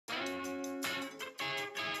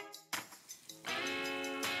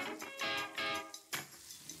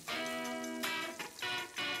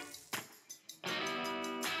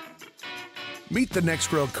Meet the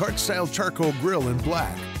Nexgrill Cart-Style Charcoal Grill in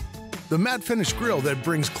black. The matte finish grill that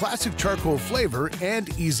brings classic charcoal flavor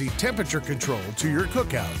and easy temperature control to your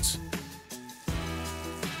cookouts.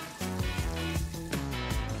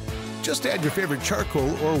 Just add your favorite charcoal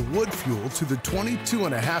or wood fuel to the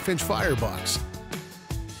 22.5-inch firebox.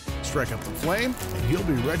 Strike up the flame and you'll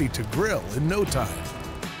be ready to grill in no time.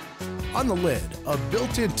 On the lid, a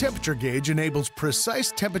built-in temperature gauge enables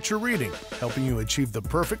precise temperature reading, helping you achieve the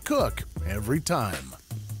perfect cook every time.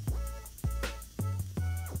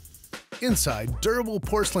 Inside, durable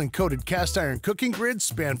porcelain-coated cast-iron cooking grids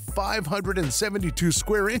span 572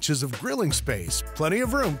 square inches of grilling space, plenty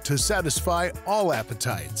of room to satisfy all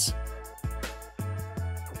appetites.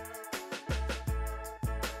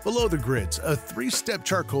 Below the grids, a 3-step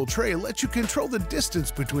charcoal tray lets you control the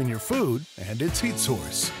distance between your food and its heat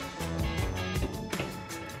source.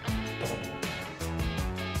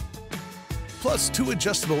 Plus, 2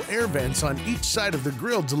 adjustable air vents on each side of the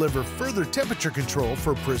grill deliver further temperature control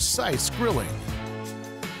for precise grilling.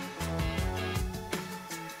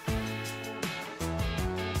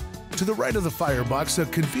 To the right of the firebox, a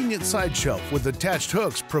convenient side shelf with attached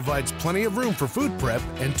hooks provides plenty of room for food prep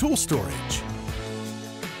and tool storage.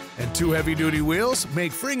 And 2 heavy-duty wheels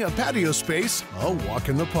make freeing up patio space a walk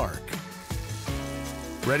in the park.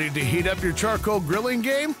 Ready to heat up your charcoal grilling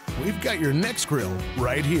game? We've got your Nexgrill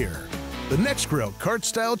right here. The Nexgrill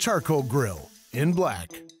Cart-Style Charcoal Grill in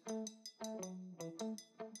black.